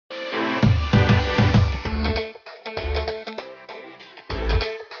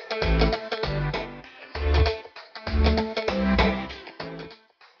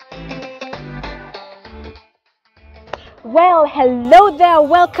Well, hello there.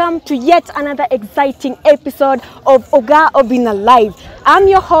 Welcome to yet another exciting episode of OgaObinna Live. I'm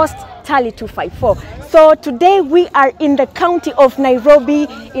your host, Tali254. So today we are in the county of Nairobi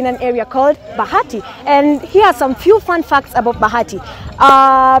in an area called Bahati. And here are some few fun facts about Bahati.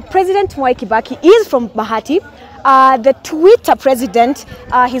 President Mwai Kibaki is from Bahati. The Twitter president,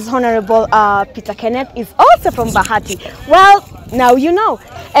 His Honorable Peter Kenneth, is also from Bahati. Well, now you know.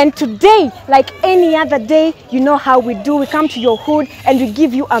 And today, like any other day, you know how we do. We come to your hood and we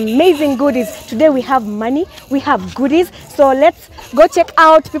give you amazing goodies. Today we have money, we have goodies. So let's go check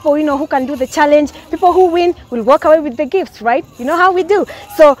out people you know who can do the challenge. People who win will walk away with the gifts, right? You know how we do.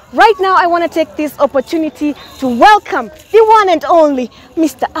 So right now I want to take this opportunity to welcome the one and only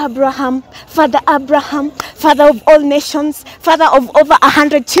Mr. Abraham, Father of all nations, father of over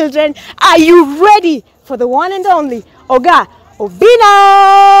 100 children. Are you ready for the one and only OgaObinna?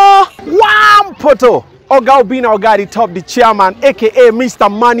 Wham poto! OgaObinna, Oga the top, the chairman, aka Mr.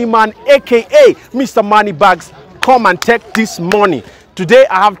 Money Man, aka Mr. Money Bags. Come and take this money. Today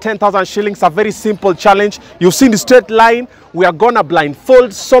I have 10,000 shillings, a very simple challenge. You've seen the straight line. We are gonna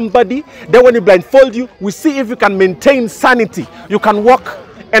blindfold somebody. Then when you blindfold you, we see if you can maintain sanity. You can walk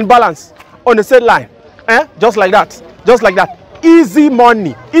and balance on the straight line. Just like that. Just like that. Easy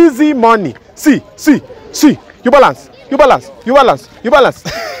money. Easy money. See. You balance. You balance. You balance. You balance.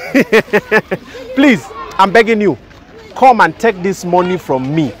 Please, I'm begging you. Come and take this money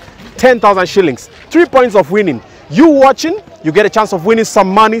from me. 10,000 shillings. 3 points of winning. You watching, you get a chance of winning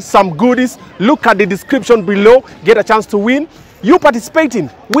some money, some goodies. Look at the description below. Get a chance to win. You participating.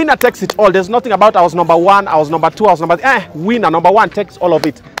 Winner takes it all. There's nothing about I was number 1, I was number 2, I was number... winner, number 1 takes all of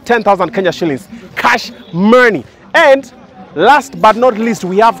it. 10,000 Kenya shillings. Cash money. And last but not least,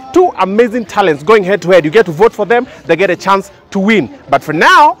 we have 2 amazing talents going head to head. You get to vote for them. They get a chance to win. But for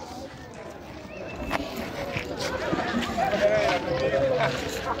now...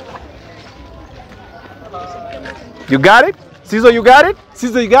 You got it? Caesar, you got it?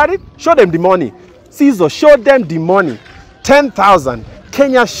 Caesar, you got it? Show them the money. Caesar, show them the money. 10,000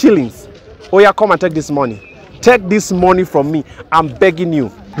 Kenya shillings. Oh yeah, come and take this money. Take this money from me. I'm begging you.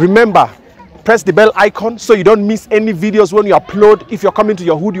 Remember, press the bell icon so you don't miss any videos when you upload. If you're coming to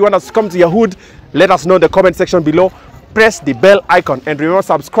your hood, you want us to come to your hood, let us know in the comment section below. Press the bell icon and remember,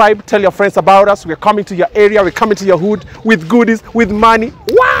 subscribe. Tell your friends about us. We're coming to your area. We're coming to your hood with goodies, with money.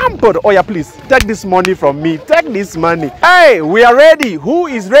 Wham! Oh yeah, please take this money from me. Take this money. Hey, we are ready. Who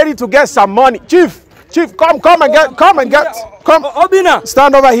is ready to get some money? Chief, come and get. Obinna,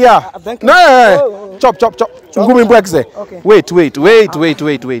 stand over here. No. Chop. Okay. Wait. It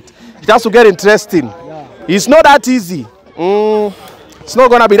has to get interesting. Yeah. It's not that easy. It's not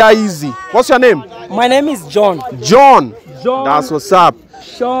gonna be that easy. What's your name? My name is John. John. That's what's up.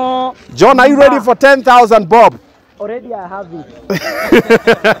 John, are you ready for 10,000 bob? Already I have it.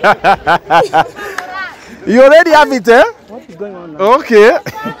 You already have it, eh? What is going on now? Okay.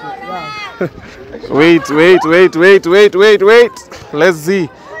 Yeah. Wait. Let's see.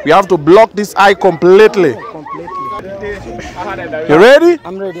 We have to block this eye completely. You ready?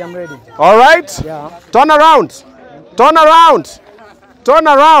 I'm ready. All right? Yeah. Turn around. Oh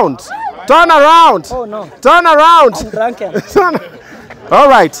no. Turn around. I'm drunken. All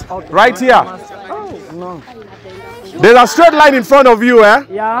right. Okay. Right here. Oh no. There's a straight line in front of you, eh?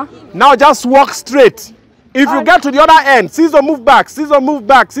 Yeah. Now just walk straight. If you get to the other end, Caesar move back.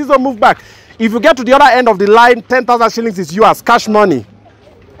 If you get to the other end of the line, 10,000 shillings is yours, cash money.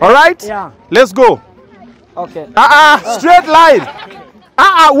 All right? Yeah. Let's go. Okay. Straight line.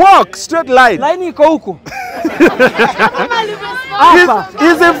 Walk straight line. Line iko huku.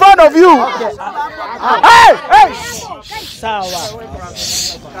 He's in front of you. Okay. Hey! Sawa.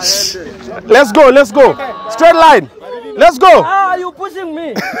 Let's go. Straight line. Let's go. You pushing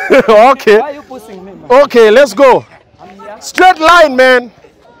me. Okay. Why are you pushing me, man? Okay, let's go. Straight line, man.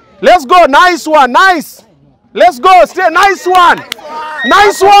 Let's go. Nice one. Nice. Let's go. Straight. Nice one.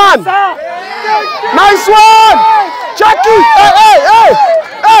 Chucky.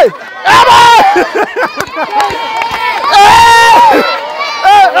 Hey.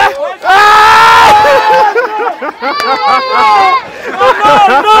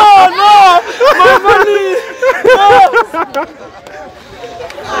 No. My money. No.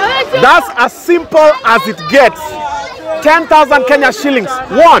 That's as simple as it gets. 10,000 Kenya shillings.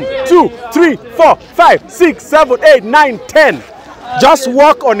 1, 2, 3, 4, 5, 6, 7, 8, 9, 10. Just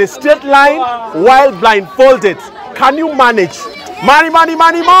walk on a straight line while blindfolded. Can you manage? Money.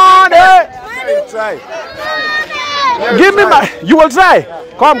 Try. Give me my. You will try.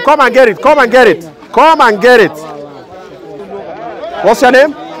 Come and get it. What's your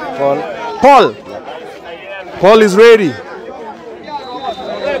name? Paul. Paul is ready.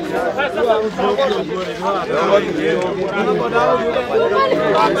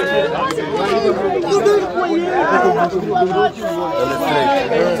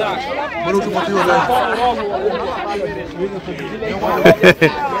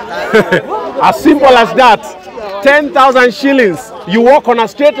 As simple as that. 10,000 shillings. You walk on a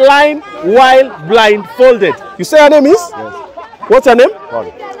straight line while blindfolded. You say your name is? Yes. What's your name?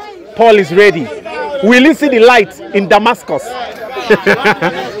 Paul. Paul is ready. Will you see the light in Damascus?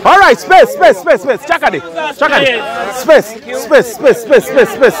 All right, space. Chakade. Space.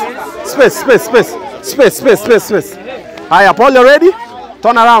 Hiya, Paul, you ready?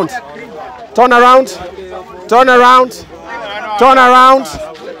 Turn around.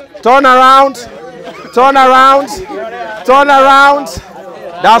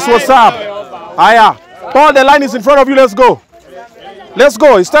 That's what's up. Hiya. Paul, the line is in front of you. Let's go.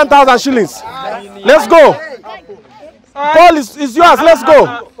 It's 10,000 shillings. Let's go. Paul is yours. Let's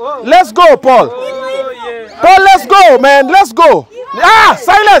go, Paul. Paul, let's go, man. Let's go. Ah,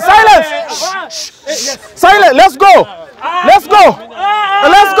 silence. Silence. Let's go.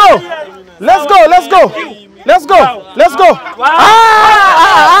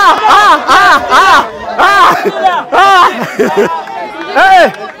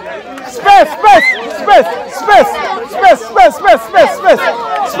 Hey. Space.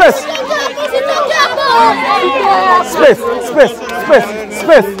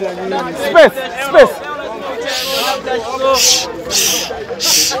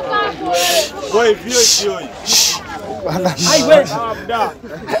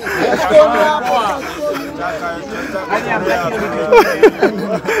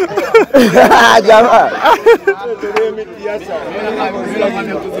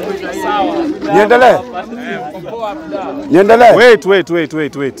 Niendele. Wait. Space.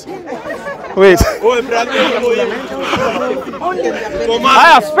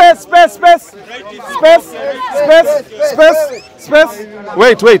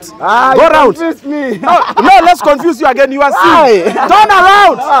 Wait. Go round. No, let's confuse you again. You are seeing. Turn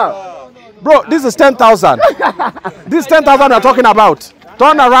around. Bro, this is 10,000. This 10,000 we're talking about.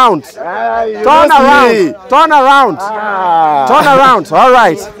 Turn around. Turn around. All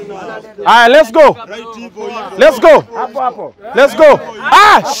right. Let's go. Let's go. Let's go.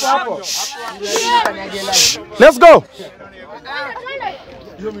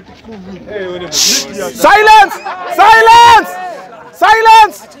 Silence.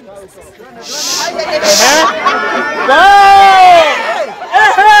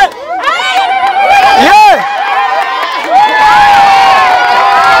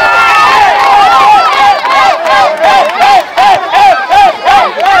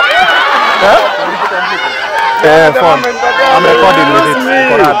 Yeah. Phone. I'm recording with it.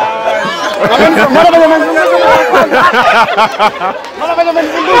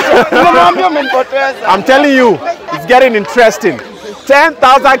 I'm telling you, it's getting interesting.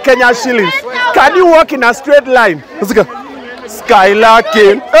 10,000 Kenya shillings. Can you walk in a straight line? Let's go.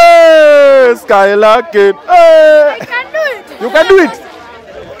 Skylarking. Hey, Skylarking. Hey. I can do it. You can do it.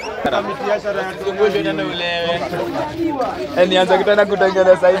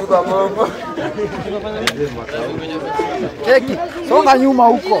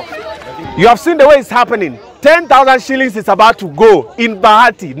 You have seen the way it's happening. 10,000 shillings is about to go in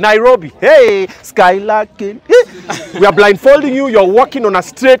Bahati, Nairobi. Hey, Skylarking. We are blindfolding you. You're walking on a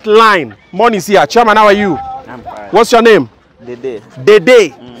straight line. Money's here. Chairman, how are you? I'm fine. What's your name? Dede.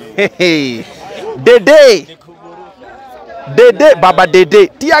 Hey. Dede, Baba Dede.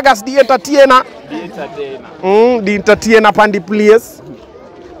 Tiagas the entertainer. The entertainer pandi place.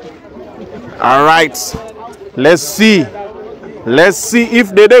 All right. Let's see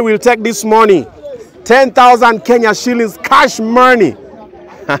if Dede will take this money. 10,000 Kenya shillings cash money.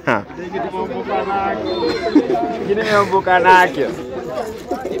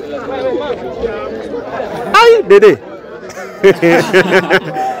 Hi, Dede.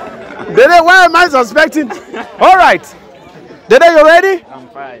 Dede, why am I suspecting? All right. Dede, you ready? I'm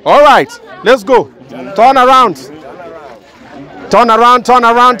fine. All right. Let's go. Turn around.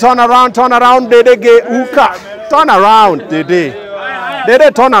 Dede ge uka. Turn around, Dede.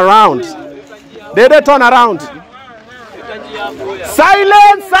 Dede, turn around.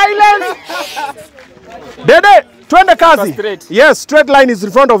 Silence. Dede, twende kazi. Yes, straight line is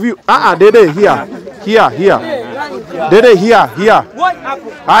in front of you. Dede, here. Dede, here.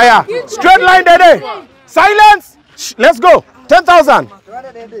 Aya, straight line, Dede. Silence. Shh, let's go. 10,000.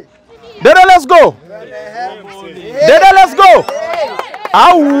 Dede, let's go.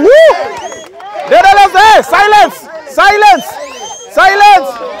 Ow. Dede, let's go. Silence.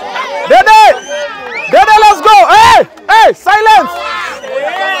 Dede. Dede, let's go. Hey, hey, silence.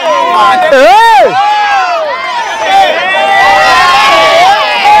 Hey.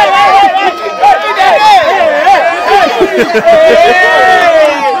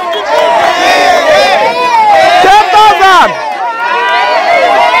 10,000.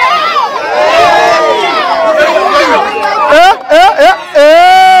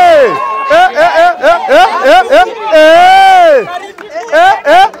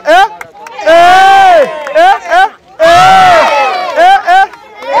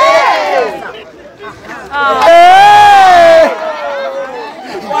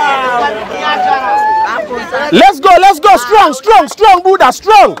 Let's go, strong Buddha,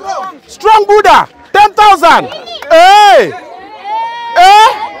 strong Buddha, 10,000. Hey,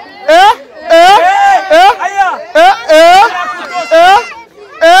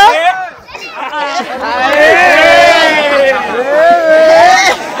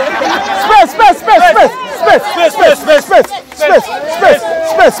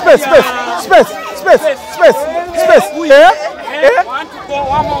 space.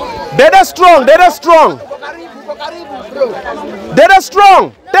 Dede strong. Dede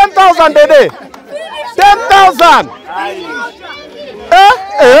strong. 10,000 Dede. 10,000.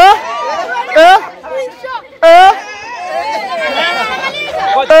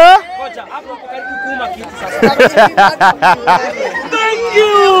 Thank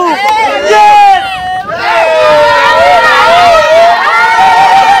you. Yes.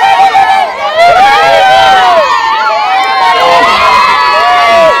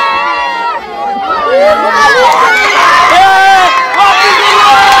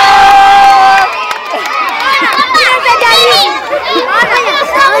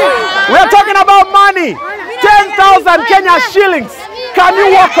 We're talking about money. 10,000 Kenya shillings. Can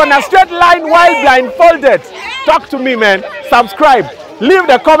you walk on a straight line while blindfolded? Talk to me, man. Subscribe. Leave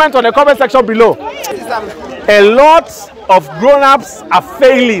the comment on the comment section below. A lot of grown-ups are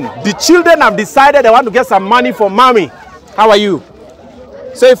failing. The children have decided they want to get some money for mommy. How are you?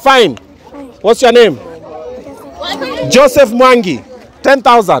 Say fine. What's your name? Joseph Mwangi.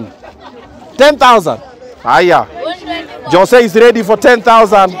 10,000. 10,000. Aya. Jose is ready for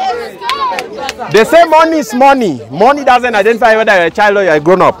 10,000. They say money is money. Money doesn't identify whether you're a child or you're a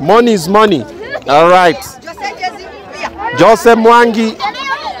grown-up. Money is money. All right. Joseph Mwangi,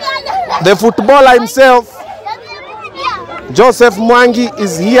 the footballer himself. Joseph Mwangi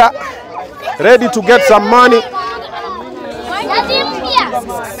is here, ready to get some money.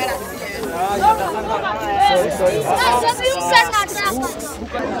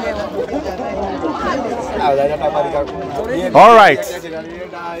 All right.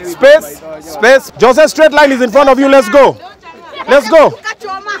 Space. Jose, straight line is in front of you. Let's go. Let's go.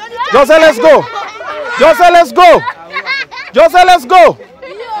 Jose, let's go. Jose, let's go. Jose, let's go.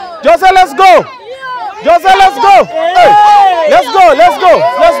 Jose, let's go. Jose, let's go. Hey. Let's go. Let's go.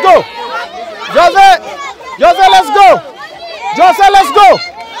 Let's go. Jose, let's go. Jose, let's go.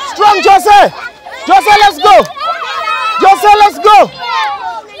 Strong Jose. Jose, let's go. Jose, let's go.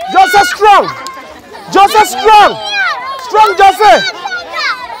 Jose, strong. Jose, strong. Strong Jose.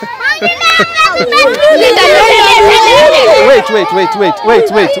 Wait.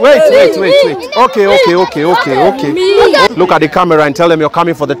 Okay. Look at the camera and tell them you're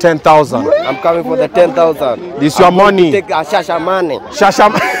coming for the 10,000. I'm coming for the 10,000. This is your money. Take a shasha money.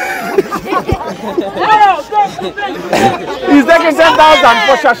 He's taking 10,000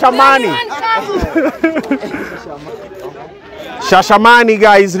 for Shashamani. Shashamani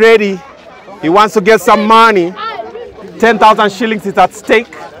guy is ready. He wants to get some money. 10,000 shillings is at stake.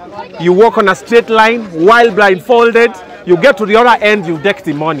 You walk on a straight line while blindfolded. You get to the other end, you deck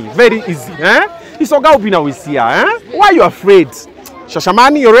the money. Very easy. Eh? It's OgaObinna we see here. Eh? Why are you afraid?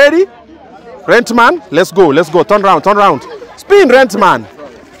 Shashamani, you ready? Rentman, let's go. Turn round. Spin, Rentman.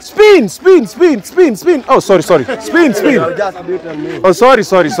 Spin. Oh, sorry. Spin. Oh, sorry.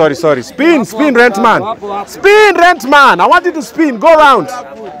 Spin, Rentman. Spin, Rentman. I want you to spin. Go round.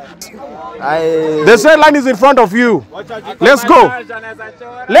 The straight line is in front of you. Let's go.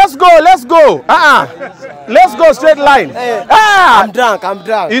 Let's go. Let's go straight line. I'm drunk.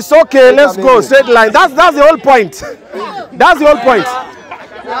 It's okay. Let's go straight line. That's the whole point. That's the whole point.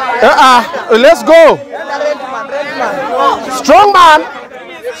 Let's go. Strong man.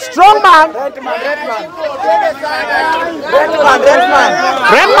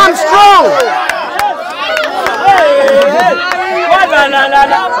 Redman strong.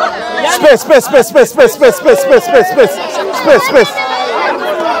 Space.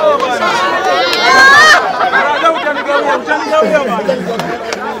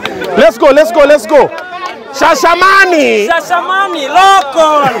 Let's go. Shashamani. Shashamani,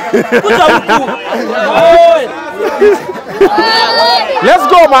 local. Kuja huku. Let's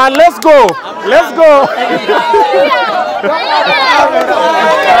go, man. Let's go. Let's go.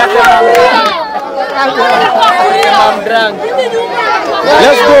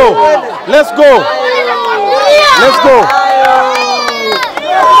 Let's go. Let's go. Let's go.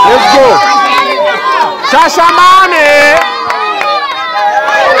 Let's go. Shashamani.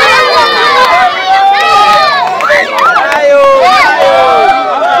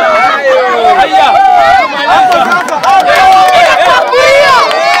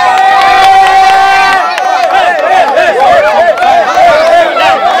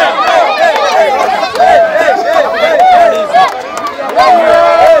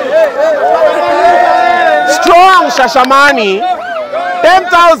 Strong Shashamani.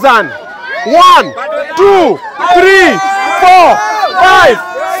 10,000. 1, 2, 3, 4, 5,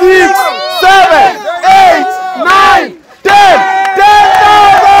 6, 7, 8, 9, 10.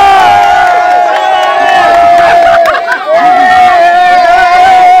 10,000.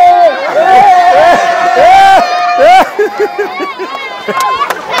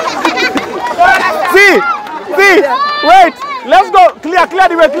 See, wait. Let's go. Clear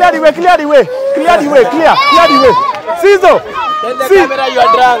the way. Clear the way. Clear the way. Clear the way. Clear the way. See, see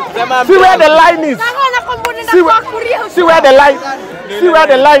where the line is. See where the line. See where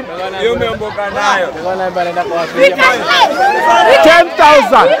the line.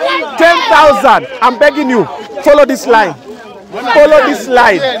 10,000. 10,000. I'm begging you. Follow this line. Follow this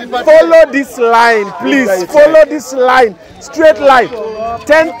line. Follow this line, please. Follow this line. Straight line.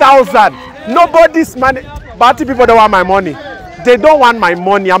 10,000. Nobody's money. Party people don't want my money. They don't want my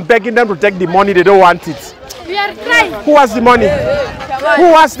money. I'm begging them to take the money. They don't want it. We are crying. Who has the money?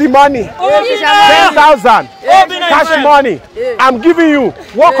 Who has the money? 10,000. Cash money. I'm giving you.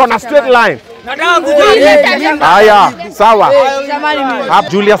 Walk on a straight line. Yeah. Sawa.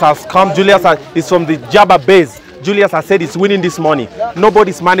 Julius has come. Julius is from the Jabba base. Julius has said he's winning this money.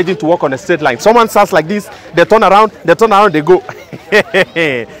 Nobody's managing to walk on a straight line. Someone starts like this. They turn around. They go.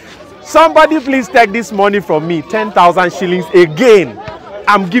 Somebody please take this money from me. 10,000 shillings again.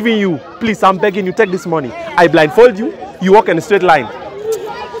 I'm giving you. Please, I'm begging you, take this money. I blindfold you. You walk in a straight line.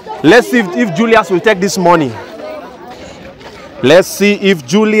 Let's see if Julius will take this money. Let's see if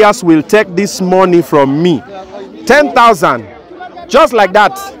Julius will take this money from me. 10,000. Just like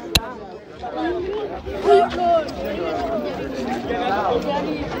that.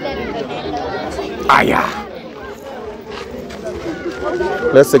 Aya.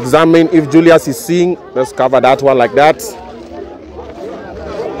 Let's examine if Julius is seeing. Let's cover that one like that.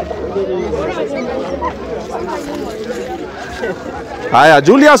 Hiya,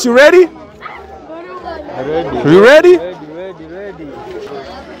 Julius, you ready? You ready? Ready.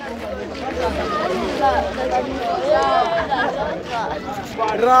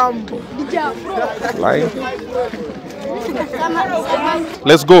 Line.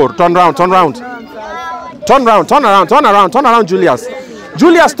 Let's go. Turn around. Julius.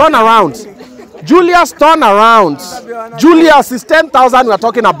 Julius, turn around. Julius, turn around. Julius is 10,000 we are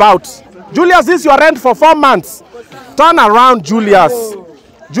talking about. Julius, this is your rent for 4 months. Turn around, Julius.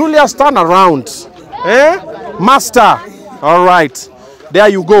 Julius, turn around. Master. All right. There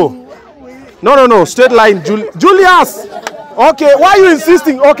you go. No. Straight line. Julius. Okay. Why are you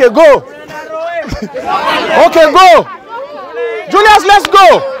insisting? Okay, go. Okay, go. Julius, let's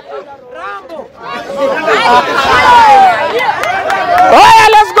go. Oh, yeah,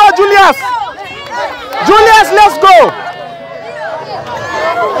 let's go, Julius. Julius, let's go.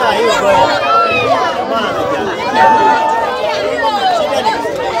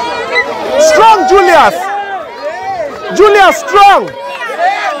 Strong, Julius. Julius, strong.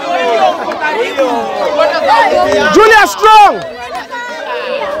 Julius, strong.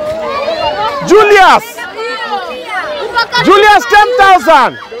 Julius. Julius,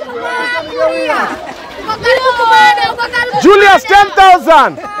 10,000. Julius,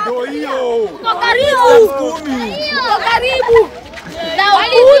 10,000.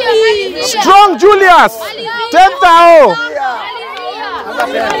 Strong, Julius. 10,000.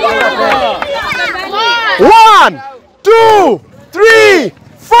 1, 2, 3,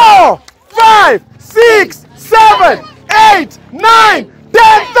 4, 5, 6, 7, 8, 9,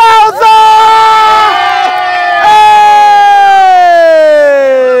 10,000.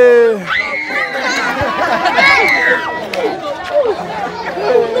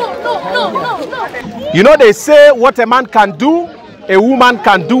 You know they say what a man can do, a woman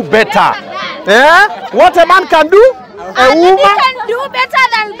can do better. What a man can do, a woman can do better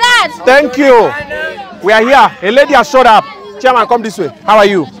than that. Thank you. We are here. A lady has showed up. Chairman, come this way. How are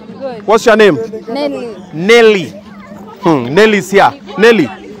you? Good. What's your name? Nelly. Nelly. Nelly's here. Nelly,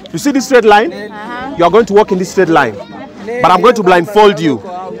 you see this straight line? You are going to walk in this straight line. But I'm going to blindfold you.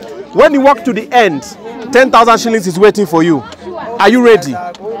 When you walk to the end, 10,000 shillings is waiting for you. Are you ready?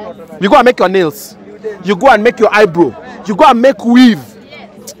 You go and make your nails. You go and make your eyebrow. You go and make weave.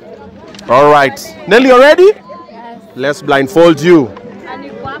 All right. Nelly, you ready? Yes. Let's blindfold you.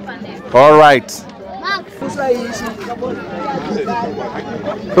 All right.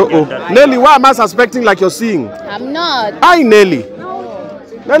 Nelly, why am I suspecting like you're seeing? I'm not. Hi, Nelly.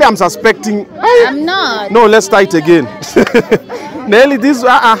 Nelly, I'm suspecting. I'm not. No, let's try it again. Nelly, this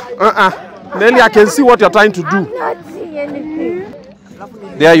Nelly, I can see what you're trying to do. I'm not seeing anything.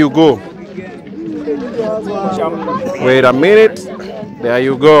 There you go. Wait a minute. There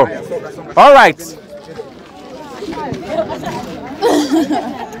you go. All right.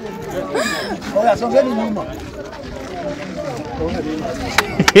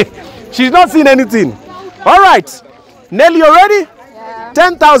 She's not seeing anything. All right. Nelly, you ready? Yeah.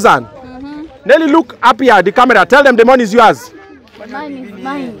 10,000. Nelly, look up here at the camera. Tell them the money is yours. Mine is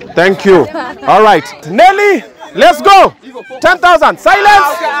mine. Thank you. All right. Nelly, let's go. 10,000.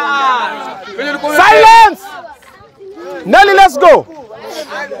 Silence. Silence. Nelly, let's go.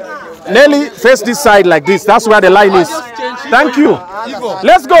 Nelly, face this side like this. That's where the line is. Thank you.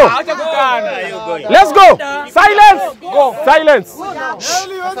 Let's go. Let's go. Silence. Silence.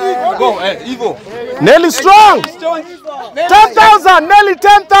 Go, Ivo. Nelly strong. 10,000. Nelly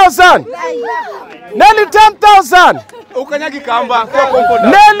 10,000. Nelly 10,000.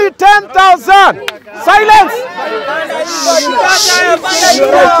 Nelly 10,000. Silence.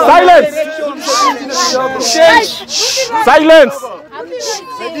 Silence. Silence.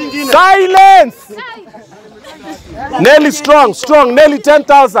 Silence. Nelly strong, strong. Nelly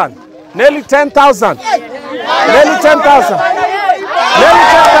 10,000. Nelly 10,000. Nelly 10,000. Nelly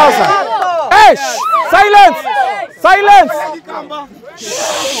 10,000. Hey, shh. Silence. Silence.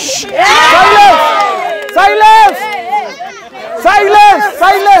 Silence. Silence. Silence.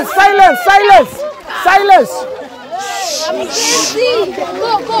 Silence. Silence. Silence. Silence.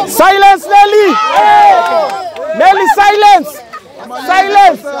 Silence, Nelly. Nelly, silence.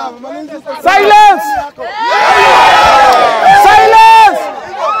 Silence. Silence. Silence.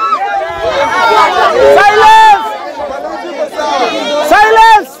 Silence.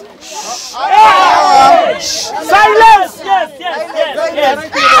 Silence. Silence.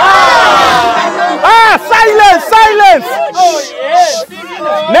 Silence. Silence.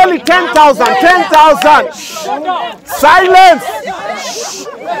 Nearly 10,000. 10,000. Silence.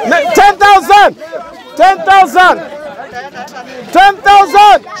 10,000. 10,000.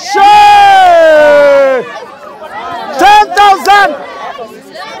 10,000. Shame. 10,000.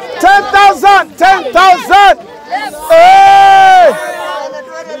 10,000. 10,000. Hey.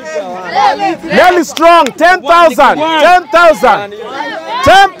 Nelly strong. 10,000. 10,000.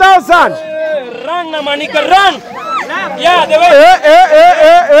 10,000. Run, Manika, run. Yeah, the way.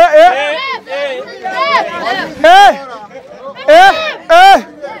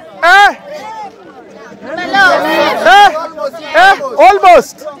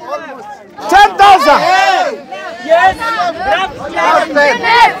 Almost. 10,000. Yes.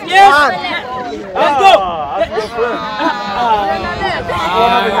 Yes. Let's go.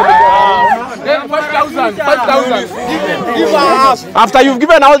 5,000. After you've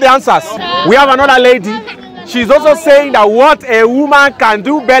given all the answers, we have another lady. She's also saying that what a woman can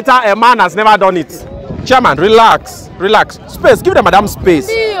do better, a man has never done it. Chairman, relax, relax. Space, give the madam space.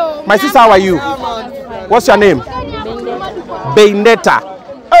 My sister, how are you? What's your name? Baynetta.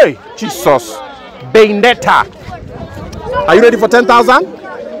 Hey, Jesus. Baynetta. Are you ready for 10,000?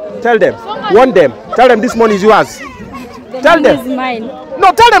 Tell them. Warn them. Tell them this money is yours. Tell them. Is mine.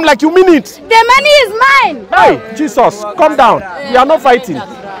 No, tell them like you mean it. The money is mine. Hey, Jesus, calm down. We are not fighting.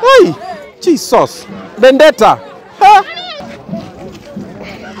 Hey, Jesus. Vendetta. Huh?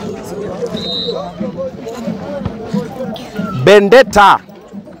 Vendetta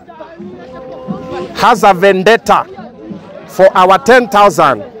has a vendetta for our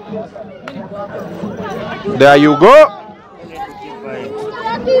 10,000. There you go.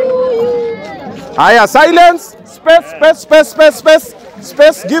 Aya, silence. Space, space, space, space, space.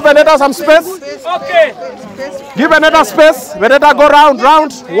 Space. Give Vendetta some space. Okay. Give Vendetta space. Vendetta go round,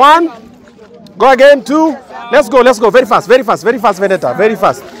 round. 1. Go again. 2. Let's go, let's go. Very fast, very fast, very fast, Vendetta. Very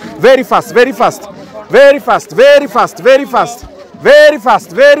fast. Very fast, very fast. Very fast, very fast, very fast. Very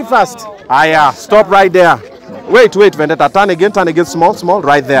fast, very fast. Aya, stop right there. Wait, wait, Vendetta. Turn again, small, small,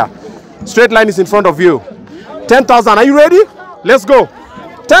 right there. Straight line is in front of you. 10,000. Are you ready? Let's go.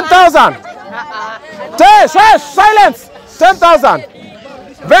 10,000. Silence. 10,000.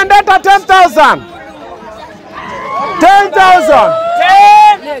 Vendetta 10,000. 10,000.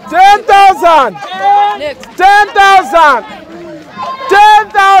 10,000. 10,000.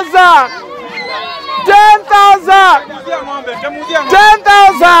 10,000.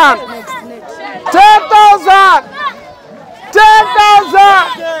 10,000. 10,000. 10,000.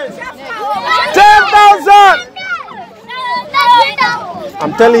 10,000.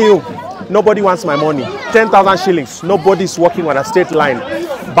 I'm telling you, nobody wants my money. 10,000 shillings. Nobody's working on a straight line.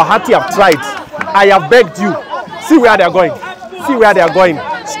 Bahati have tried. I have begged you. See where they are going. See where they are going.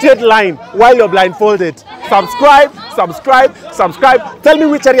 Straight line while you're blindfolded. Subscribe, subscribe, subscribe. Tell me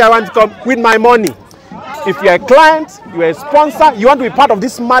which area I want to come with my money. If you're a client, you're a sponsor, you want to be part of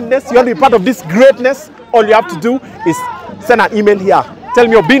this madness, you want to be part of this greatness, all you have to do is send an email here. Tell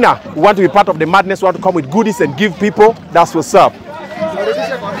me, Obinna, we want to be part of the madness, we want to come with goodies and give people. That's what's up.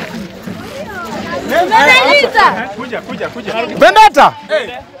 Vendetta!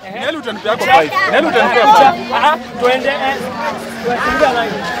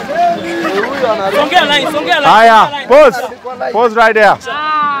 Aya, pause. Pause right there.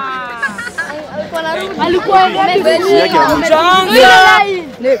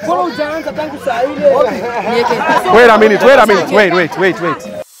 Wait a minute. Wait.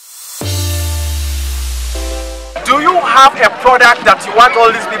 Do you have a product that you want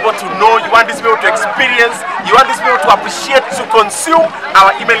all these people to know, you want these people to experience, you want these people to appreciate, to consume?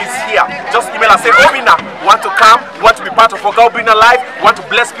 Our email is here. Just email us, say, Obinna, want to come, you want to be part of OgaObinnaLive, you want to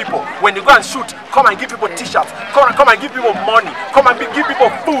bless people. When you go and shoot, come and give people t-shirts, come and give people money, come and give people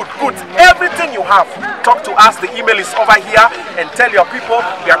food, goods, everything you have. Talk to us, the email is over here, and tell your people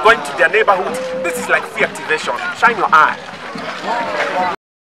we are going to their neighborhood. This is like free activation. Shine your eye.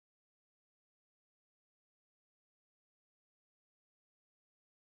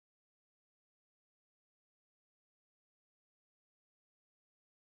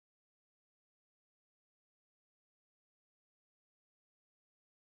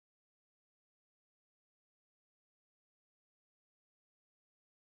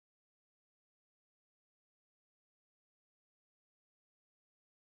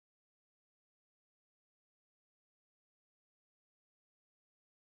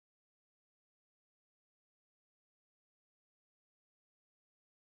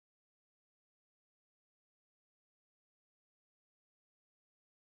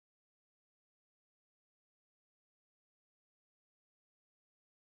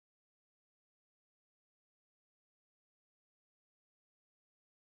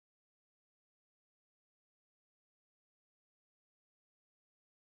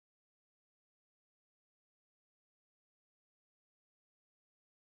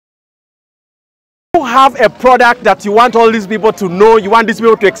 You have a product that you want all these people to know, you want these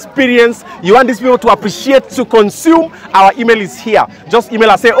people to experience, you want these people to appreciate, to consume. Our email is here. Just email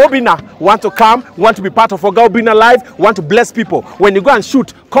us, say, Obinna, want to come, want to be part of OgaObinnaLive, want to bless people. When you go and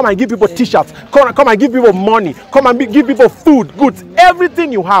shoot, come and give people t-shirts, come and give people money, come and give people food, goods,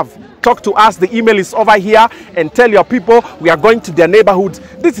 everything you have. Talk to us, the email is over here, and tell your people we are going to their neighborhoods.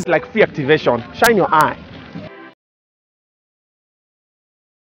 This is like free activation. Shine your eye.